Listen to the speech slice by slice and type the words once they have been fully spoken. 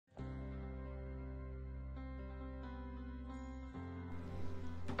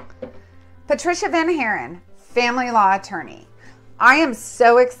Patricia Van Haren, family law attorney. I am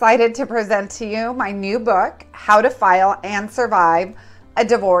so excited to present to you my new book, How to File and Survive a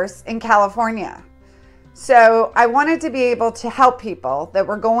Divorce in California. So I wanted to be able to help people that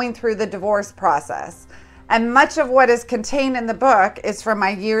were going through the divorce process. And much of what is contained in the book is from my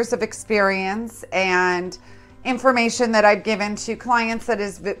years of experience and information that I've given to clients that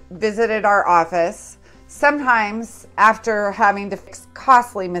has visited our office, sometimes after having to fix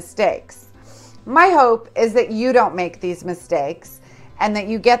costly mistakes. My hope is that you don't make these mistakes and that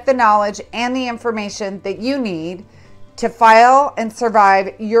you get the knowledge and the information that you need to file and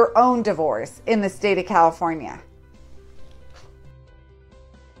survive your own divorce in the state of California.